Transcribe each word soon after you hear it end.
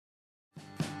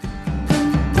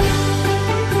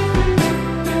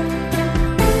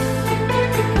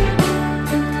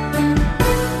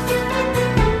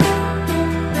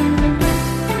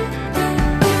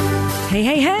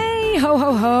Hey, hey, hey, ho,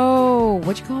 ho, ho.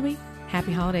 What'd you call me?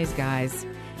 Happy holidays, guys.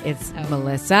 It's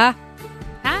Melissa.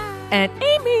 Hi. And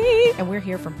Amy. And we're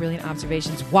here from Brilliant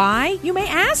Observations. Why, you may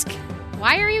ask?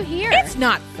 Why are you here? It's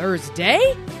not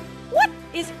Thursday. What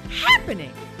is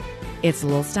happening? It's a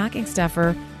little stocking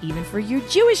stuffer, even for you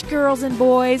Jewish girls and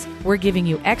boys. We're giving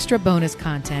you extra bonus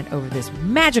content over this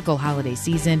magical holiday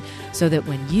season so that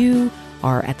when you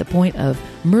are at the point of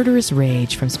murderous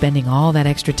rage from spending all that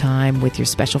extra time with your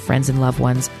special friends and loved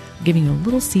ones, we're giving you a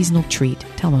little seasonal treat.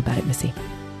 Tell them about it, Missy.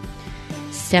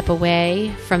 Step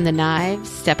away from the knives,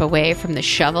 step away from the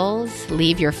shovels,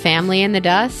 leave your family in the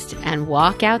dust, and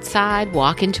walk outside,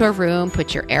 walk into a room,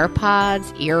 put your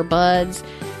AirPods, earbuds,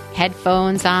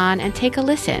 headphones on, and take a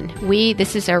listen.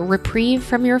 This is a reprieve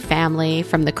from your family,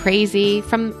 from the crazy,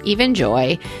 from even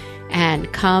joy,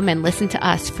 and come and listen to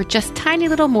us for just tiny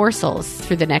little morsels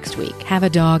through the next week. Have a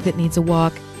dog that needs a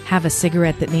walk, have a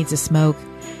cigarette that needs a smoke,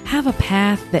 have a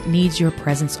path that needs your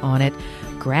presence on it.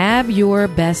 Grab your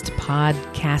best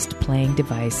podcast playing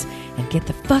device and get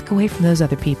the fuck away from those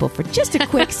other people for just a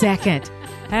quick second.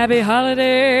 Happy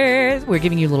holidays! We're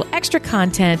giving you a little extra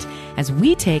content as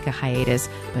we take a hiatus,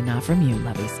 but not from you,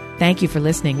 lovies. Thank you for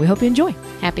listening. We hope you enjoy.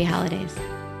 Happy holidays.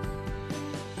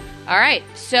 All right.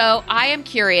 So I am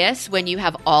curious, when you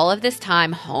have all of this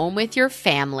time home with your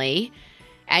family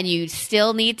and you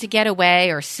still need to get away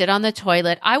or sit on the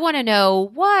toilet, I want to know,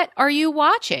 what are you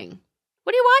watching?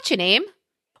 What are you watching, Aim?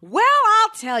 Well,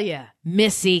 I'll tell you,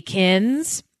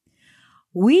 Missykins,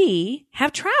 we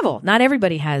have travel. Not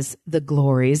everybody has the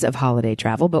glories of holiday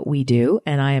travel, but we do.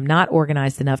 And I am not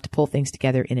organized enough to pull things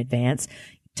together in advance.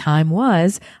 Time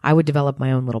was, I would develop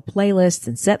my own little playlists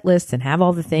and set lists and have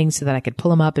all the things so that I could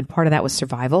pull them up. And part of that was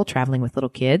survival, traveling with little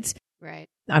kids. Right.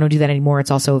 I don't do that anymore.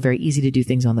 It's also very easy to do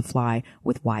things on the fly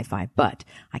with Wi-Fi. But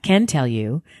I can tell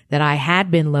you that I had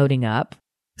been loading up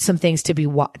some things to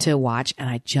watch, and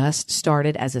I just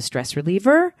started as a stress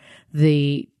reliever.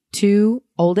 The two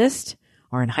oldest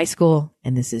are in high school,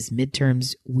 and this is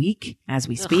midterms week as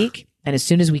we speak. And as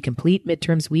soon as we complete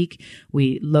midterms week,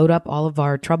 we load up all of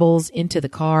our troubles into the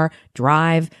car,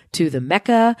 drive to the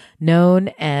Mecca known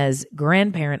as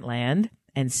Grandparent Land,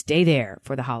 and stay there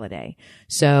for the holiday.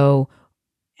 So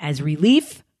as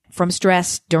relief from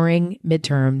stress during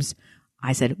midterms,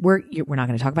 I said, we're not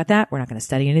going to talk about that. We're not going to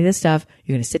study any of this stuff.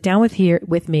 You're going to sit down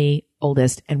with me,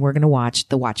 oldest, and we're going to watch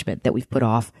The Watchmen that we've put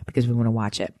off because we want to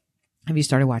watch it. Have you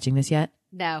started watching this yet?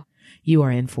 No. You are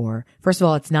in for, first of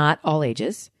all, it's not all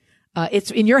ages.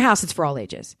 It's in your house, it's for all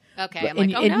ages. Okay. I'm like,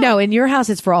 no, in your house,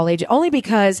 it's for all ages, only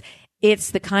because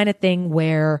it's the kind of thing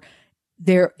where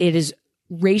it is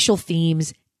racial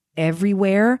themes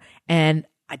everywhere. And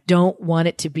I don't want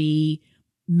it to be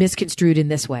misconstrued in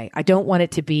this way. I don't want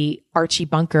it to be Archie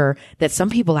Bunker that some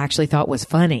people actually thought was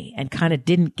funny and kind of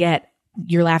didn't get.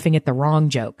 You're laughing at the wrong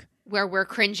joke. Where we're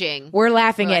cringing. We're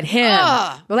laughing at him.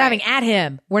 We're laughing at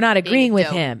him. We're not agreeing with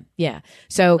him. Yeah.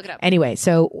 So anyway,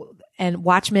 and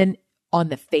Watchmen on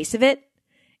the face of it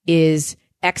is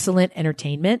excellent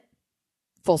entertainment.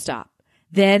 Full stop.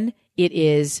 Then it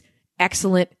is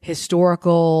excellent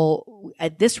historical.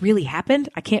 This really happened.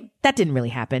 That didn't really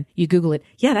happen. You Google it.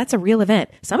 Yeah, that's a real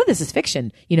event. Some of this is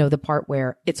fiction, the part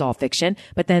where it's all fiction,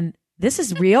 but then this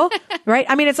is real, right?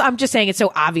 I mean, I'm just saying it's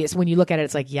so obvious when you look at it.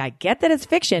 It's like, yeah, I get that it's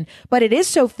fiction, but it is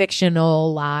so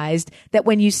fictionalized that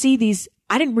when you see these,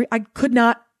 I could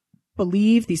not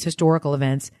believe these historical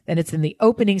events, and it's in the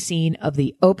opening scene of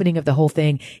the opening of the whole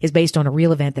thing is based on a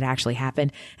real event that actually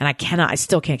happened. And I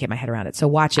still can't get my head around it. So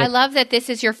watch it. I love that this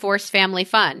is your forced family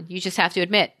fun. You just have to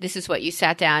admit, this is what you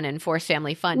sat down and forced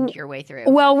family fun your way through.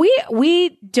 Well,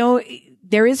 we don't,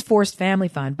 there is forced family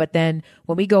fun, but then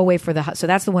when we go away so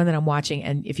that's the one that I'm watching.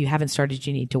 And if you haven't started,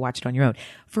 you need to watch it on your own.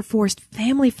 For forced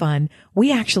family fun,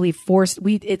 we actually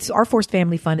our forced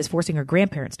family fun is forcing our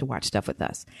grandparents to watch stuff with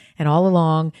us. And all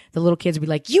along, the little kids will be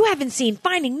like, you haven't seen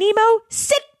Finding Nemo?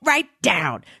 Sit right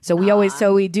down. So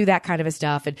we do that kind of a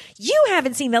stuff. And you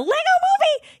haven't seen the Lego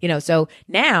movie? So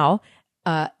now,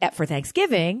 for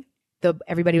Thanksgiving,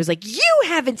 everybody was like, you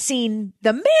haven't seen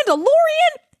The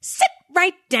Mandalorian? Sit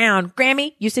right down.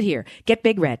 Grammy, you sit here. Get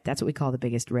Big Red. That's what we call the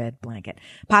biggest red blanket.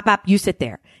 Pop, you sit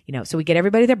there. So we get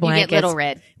everybody their blankets. You get Little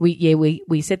Red.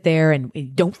 We sit there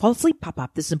and don't fall asleep.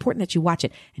 Pop. This is important that you watch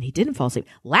it. And he didn't fall asleep.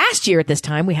 Last year at this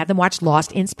time, we had them watch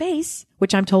Lost in Space,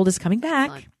 which I'm told is coming back.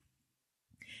 Excellent.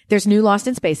 There's new Lost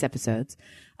in Space episodes.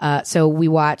 So we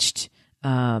watched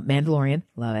Mandalorian.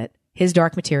 Love it. His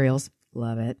Dark Materials.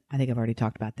 Love it. I think I've already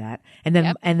talked about that. And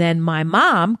then my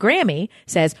mom, Grammy,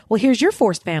 says, well, here's your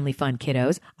forced family fun,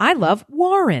 kiddos. I love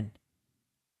Warren.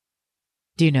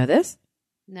 Do you know this?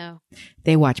 No.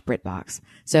 They watch BritBox.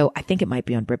 So I think it might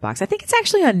be on BritBox. I think it's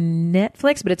actually on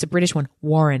Netflix, but it's a British one.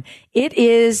 Warren. It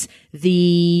is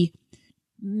the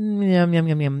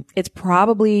It's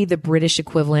probably the British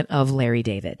equivalent of Larry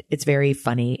David. It's very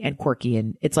funny and quirky,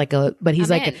 and it's like but he's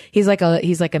like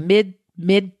a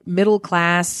middle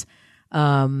class.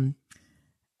 Why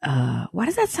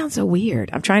does that sound so weird?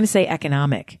 I'm trying to say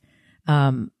economic.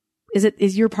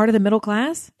 Is you're part of the middle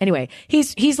class? Anyway,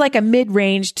 he's like a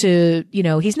mid-range to,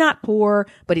 he's not poor,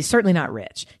 but he's certainly not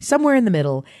rich. Somewhere in the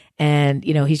middle. And,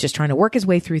 he's just trying to work his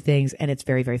way through things. And it's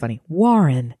very, very funny.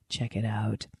 Warren, check it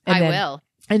out. I will.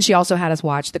 And she also had us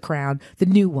watch The Crown, the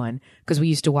new one, because we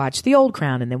used to watch the old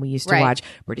Crown, and then we used to watch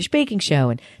British Baking Show.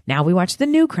 And now we watch the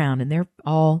new Crown, and they're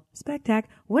all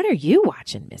spectacular. What are you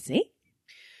watching, Missy?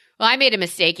 Well, I made a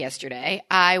mistake yesterday.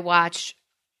 I watched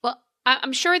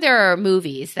I'm sure there are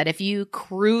movies that if you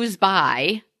cruise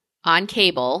by on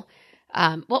cable,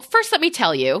 first let me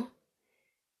tell you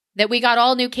that we got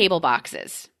all new cable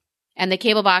boxes. And the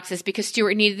cable boxes, because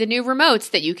Stuart needed the new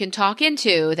remotes that you can talk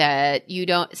into that you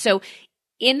don't. So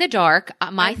in the dark,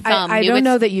 my thumb I don't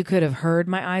know that you could have heard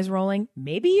my eyes rolling.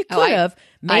 Maybe you could have.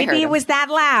 Maybe it was that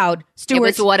loud. Stuart, it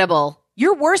was audible.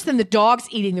 You're worse than the dogs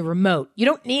eating the remote. You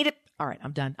don't need it. All right,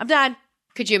 I'm done.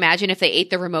 Could you imagine if they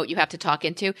ate the remote you have to talk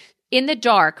into? In the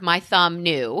dark, my thumb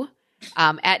knew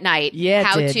at night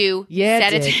how to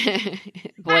set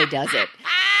it. Boy, does it.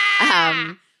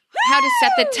 How to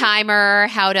set the timer,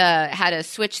 how to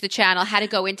switch the channel, how to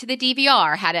go into the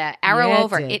DVR, how to arrow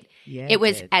over. It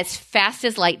was as fast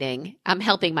as lightning. I'm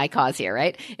helping my cause here,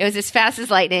 right? It was as fast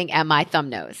as lightning, and my thumb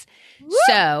knows.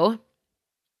 Woo!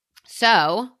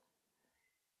 So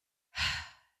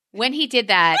when he did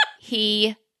that,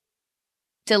 he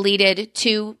deleted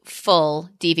 2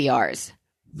 full DVRs.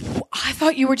 I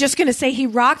thought you were just going to say he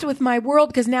rocked with my world,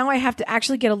 because now I have to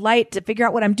actually get a light to figure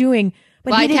out what I'm doing.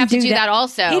 But I'd have to do that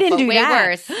also. He didn't do way that.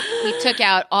 Worse. He took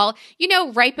out all,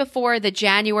 right before the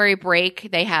January break,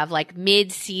 they have like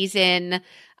mid-season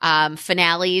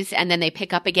finales, and then they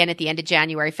pick up again at the end of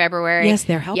January, February. Yes,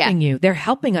 they're helping you. They're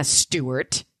helping us,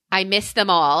 Stuart. I missed them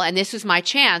all, and this was my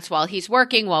chance while he's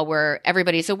working, while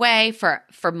everybody's away,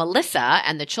 for Melissa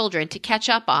and the children to catch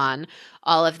up on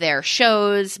all of their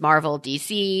shows, Marvel,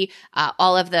 DC,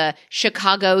 all of the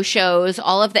Chicago shows,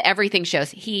 all of the everything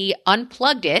shows. He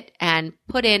unplugged it and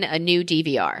put in a new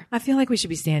DVR. I feel like we should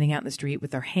be standing out in the street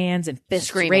with our hands and fists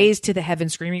screaming, raised to the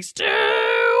heavens, screaming, Stuart!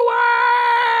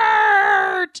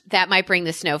 That might bring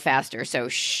the snow faster, so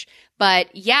shh.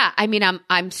 But yeah, I mean,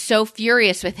 I'm so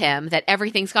furious with him that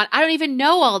everything's gone. I don't even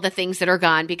know all the things that are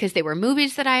gone because they were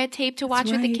movies that I had taped to watch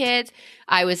with the kids.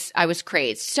 I was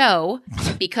crazed. So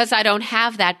because I don't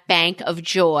have that bank of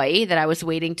joy that I was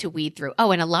waiting to weed through.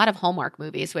 Oh, and a lot of Hallmark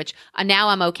movies, which now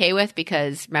I'm okay with,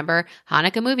 because remember,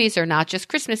 Hanukkah movies are not just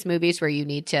Christmas movies where you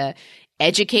need to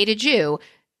educate a Jew.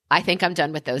 I think I'm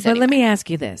done with those. But let me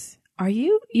ask you this.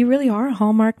 You really are a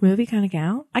Hallmark movie kind of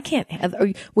gal? I can't,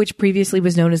 which previously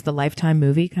was known as the Lifetime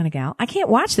movie kind of gal. I can't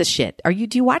watch this shit.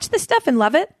 Do you watch this stuff and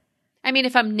love it? I mean,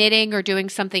 if I'm knitting or doing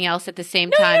something else at the same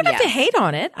time, time, you don't have to hate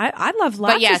on it. I love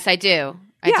lots. But yes, I do.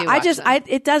 I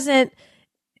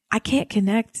can't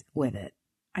connect with it.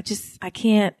 I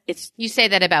can't. You say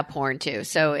that about porn too.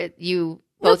 So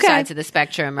both sides of the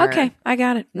spectrum are okay. I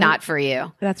got it. Not for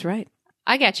you. That's right.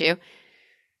 I get you.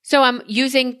 So I'm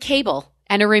using cable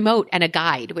and a remote and a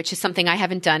guide, which is something I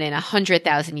haven't done in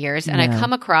 100,000 years. And I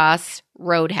come across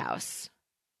Roadhouse.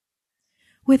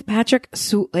 With Patrick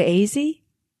Swayze?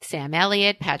 Sam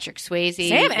Elliott, Patrick Swayze.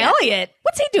 Sam Elliott?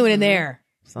 What's he doing in there?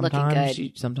 Looking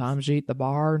good. Sometimes you eat the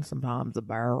bar, and sometimes the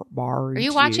bar. Are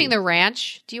you watching The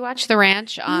Ranch? Do you watch The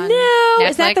Ranch on No. Netflix?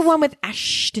 Is that the one with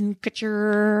Ashton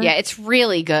Kutcher? Yeah, it's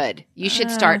really good. You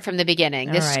should start from the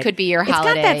beginning. This could be your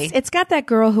holiday. It's got that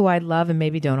girl who I love and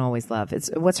maybe don't always love.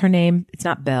 What's her name? It's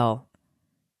not Belle.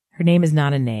 Her name is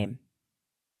not a name.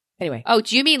 Anyway. Oh,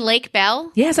 do you mean Lake Bell?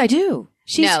 Yes, I do.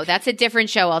 No, that's a different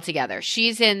show altogether.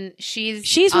 She's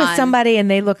with somebody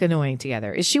and they look annoying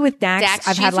together. Is she with Dax?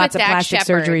 I've had lots of plastic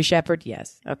surgery. Shepherd.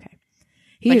 Yes. Okay.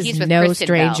 He's no Kristen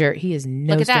stranger. Bell. He is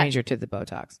no stranger to the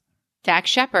Botox. Dax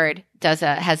Shepard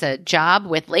has a job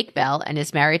with Lake Bell and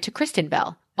is married to Kristen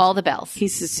Bell. All the bells.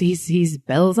 He's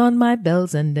bells on my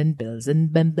bells and bells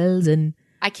and bells and.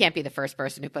 I can't be the first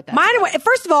person who put that.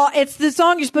 First of all, it's the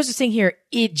song you're supposed to sing here.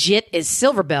 Idiot is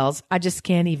Silver Bells. I just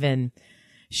can't even.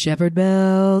 Shepherd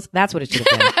bells. That's what it should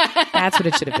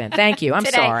have been. Thank you. I'm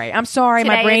sorry.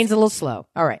 My brain's a little slow.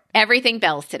 All right. Everything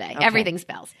bells today. Okay. Everything's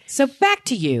bells. So back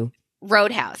to you.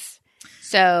 Roadhouse.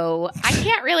 So I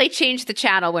can't really change the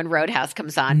channel when Roadhouse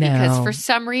comes on because for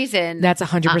some reason. That's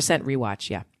 100% rewatch.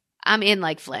 Yeah. I'm in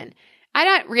like Flynn. I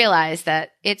don't realize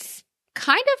that it's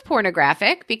kind of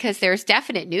pornographic because there's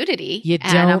definite nudity. You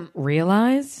don't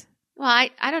realize? Well,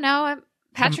 I don't know.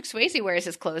 Patrick Swayze wears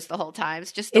his clothes the whole time.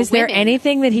 It's just Is there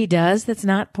anything that he does that's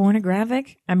not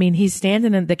pornographic? I mean, he's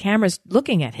standing and the camera's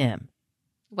looking at him.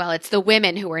 Well, it's the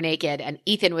women who are naked, and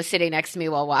Ethan was sitting next to me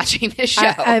while watching this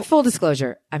show. Full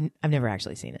disclosure, I've never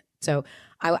actually seen it, so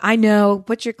I know.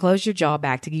 Close your jaw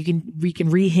back. You can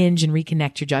rehinge and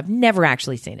reconnect your jaw. I've never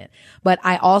actually seen it, but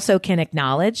I also can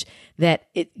acknowledge that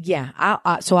it. Yeah,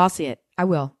 so I'll see it. I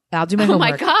will. I'll do my homework.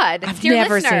 Oh my God, I've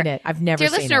never seen it. I've never seen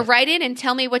it. Dear listener, write in and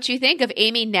tell me what you think of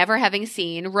Amy never having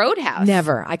seen Roadhouse.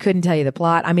 Never. I couldn't tell you the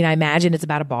plot. I mean, I imagine it's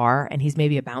about a bar, and he's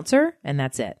maybe a bouncer, and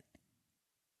that's it.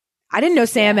 I didn't know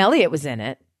Sam Elliott was in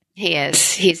it. He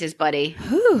is. He's his buddy.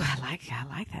 Ooh, I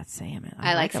like that Sam.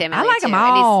 I like Sam I Elliott like them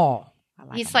all.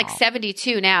 He's like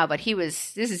 72 now, but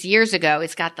this is years ago.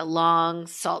 He's got the long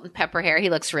salt and pepper hair. He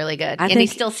looks really good. And he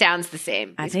still sounds the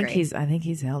same. I think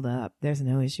he's held up. There's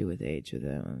no issue with age with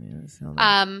that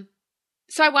one.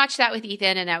 So I watched that with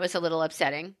Ethan, and that was a little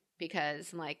upsetting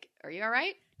because I'm like, are you all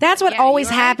right? That's what always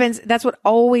happens. Right? That's what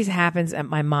always happens at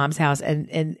my mom's house. And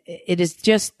it is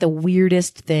just the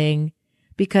weirdest thing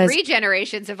because 3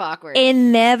 generations of awkward.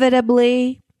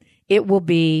 Inevitably, it will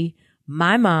be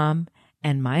my mom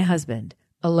and my husband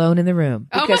alone in the room.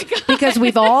 Because, because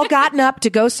we've all gotten up to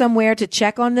go somewhere to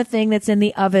check on the thing that's in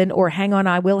the oven or hang on,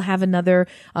 I will have another,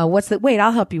 wait,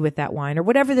 I'll help you with that wine or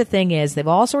whatever the thing is. They've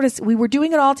all we were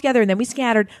doing it all together and then we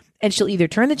scattered and she'll either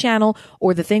turn the channel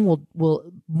or the thing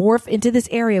will morph into this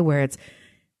area where it's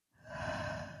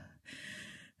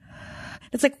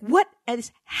like, what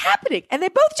is happening? And they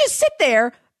both just sit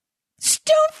there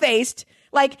stone-faced.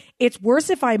 Like, it's worse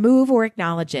if I move or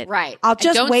acknowledge it. Right. I'll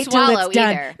just wait till it's done.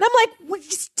 Either. And I'm like,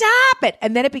 stop it.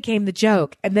 And then it became the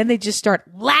joke. And then they just start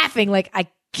laughing like, I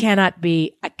cannot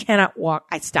walk.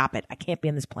 I stop it. I can't be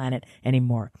on this planet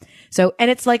anymore. So,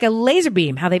 and it's like a laser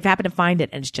beam, how they've happened to find it.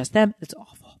 And it's just them. It's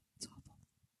awful. It's awful.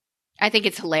 I think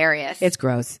it's hilarious. It's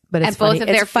gross, but it's funny.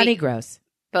 It's funny gross.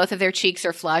 Both of their cheeks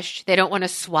are flushed. They don't want to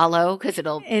swallow because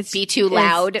it'll be too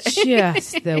loud. It's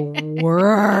just the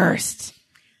worst.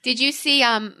 Did you see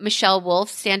Michelle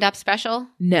Wolf's stand-up special?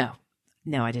 No,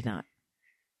 I did not.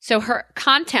 So her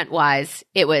content-wise,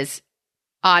 it was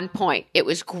on point. It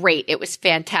was great. It was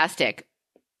fantastic.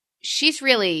 She's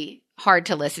really hard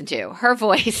to listen to. Her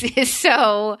voice is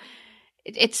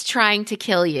it's trying to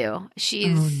kill you.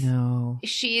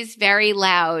 She's very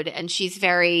loud and she's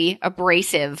very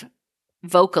abrasive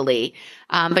vocally.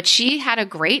 But she had a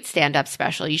great stand-up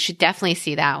special. You should definitely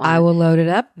see that one. I will load it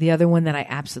up. The other one that I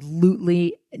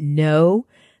absolutely know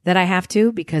that I have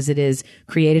to because it is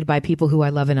created by people who I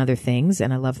love in other things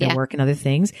and I love their work in other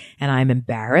things. And I'm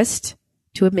embarrassed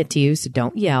to admit to you, so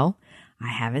don't yell. I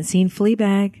haven't seen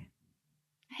Fleabag.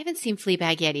 I haven't seen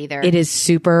Fleabag yet either. It is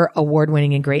super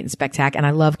award-winning and great and spectacular. And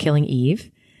I love Killing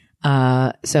Eve.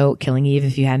 So Killing Eve,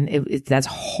 if you hadn't, that's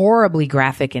horribly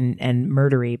graphic and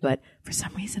murdery, but for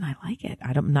some reason I like it.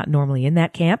 I'm not normally in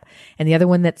that camp. And the other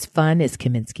one that's fun is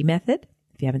Kaminsky Method.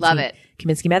 If you haven't seen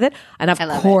Kaminsky Method. And of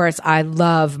course, I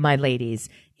love my ladies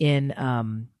in,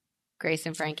 Grace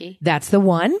and Frankie. That's the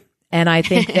one. And I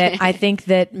think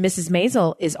that, Mrs.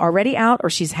 Maisel is already out or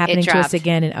she's happening to us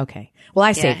again. And okay. Well,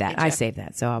 I saved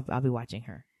that. So I'll be watching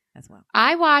her as well.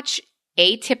 I watch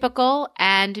Atypical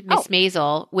and Miss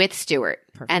Maisel with Stuart.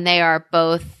 Perfect. And they are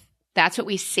both, that's what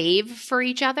we save for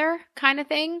each other kind of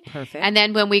thing. Perfect. And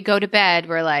then when we go to bed,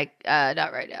 we're like,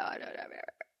 not right now.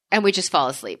 And we just fall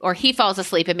asleep. Or he falls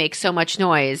asleep and makes so much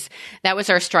noise. That was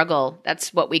our struggle.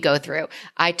 That's what we go through.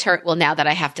 Now that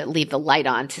I have to leave the light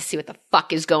on to see what the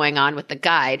fuck is going on with the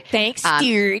guide. Thanks,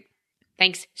 Stuart.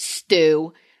 Thanks,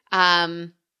 Stu.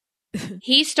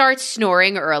 He starts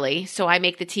snoring early, so I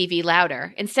make the TV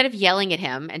louder. Instead of yelling at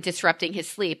him and disrupting his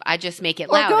sleep, I just make it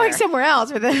louder. Or going somewhere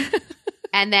else with it.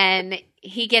 And then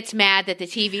he gets mad that the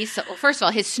TV... first of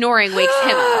all, his snoring wakes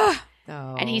him up.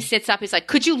 Oh. And he sits up. He's like,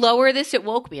 could you lower this? It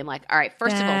woke me. I'm like, all right,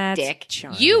 first of all, Dick,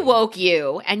 charming. You woke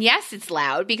you. And yes, it's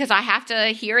loud because I have to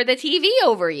hear the TV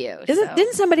over you.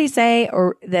 Didn't somebody say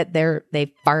that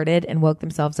they farted and woke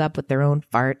themselves up with their own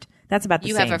fart? That's about the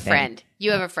same thing.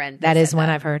 You have a friend. That is one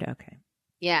I've heard. Okay.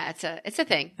 Yeah, it's a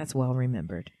thing. That's well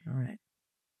remembered. All right.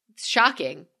 It's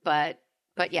shocking, but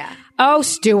yeah. Oh,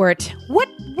 Stuart. What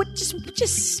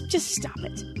just stop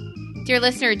it. Dear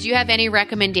listener, do you have any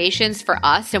recommendations for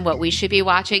us and what we should be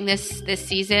watching this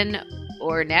season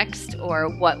or next or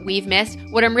what we've missed?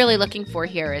 What I'm really looking for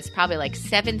here is probably like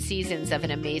 7 seasons of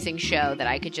an amazing show that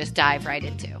I could just dive right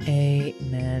into.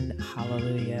 Amen.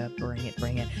 Hallelujah. Bring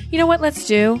it. You know what? Let's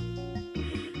do.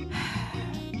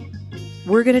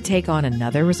 We're going to take on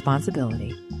another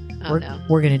responsibility. Oh, no.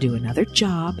 We're going to do another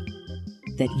job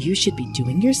that you should be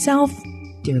doing yourself,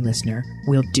 dear listener.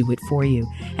 We'll do it for you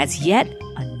as yet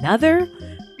another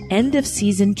end of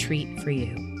season treat for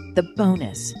you. The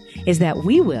bonus is that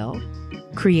we will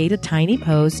create a tiny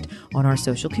post on our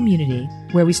social community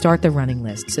where we start the running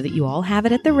list so that you all have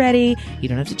it at the ready. You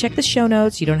don't have to check the show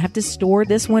notes. You don't have to store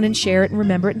this one and share it and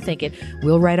remember it and think it.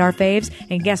 We'll write our faves.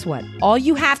 And guess what? All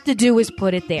you have to do is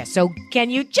put it there. So can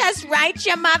you just write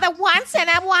your mother once in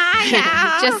a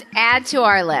while? Just add to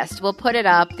our list. We'll put it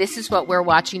up. This is what we're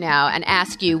watching now and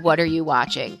ask you, what are you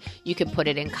watching? You can put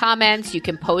it in comments. You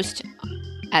can post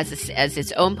as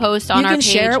its own post on our page.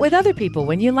 You can share it with other people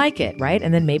when you like it, right?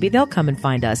 And then maybe they'll come and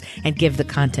find us and give the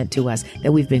content to us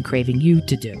that we've been craving you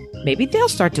to do. Maybe they'll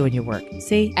start doing your work.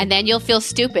 See? And then you'll feel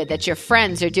stupid that your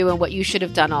friends are doing what you should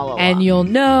have done all along. And you'll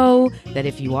know that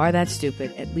if you are that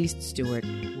stupid, at least Stuart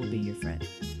will be your friend.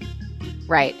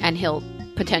 Right. And he'll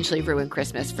potentially ruin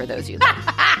Christmas for those you love.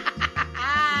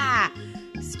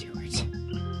 Stuart.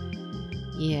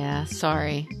 Yeah,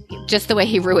 sorry. Just the way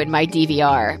he ruined my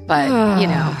DVR, but,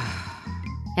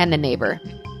 and the neighbor.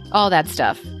 All that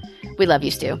stuff. We love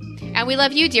you, Stu. And we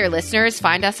love you, dear listeners.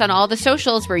 Find us on all the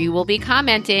socials where you will be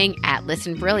commenting at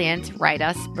Listen Brilliant. Write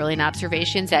us brilliant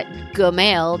observations at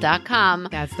gmail.com.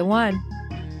 That's the one.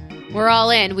 We're all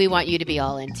in. We want you to be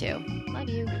all in, too. Love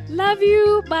you. Love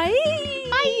you. Bye.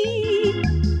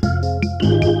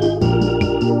 Bye.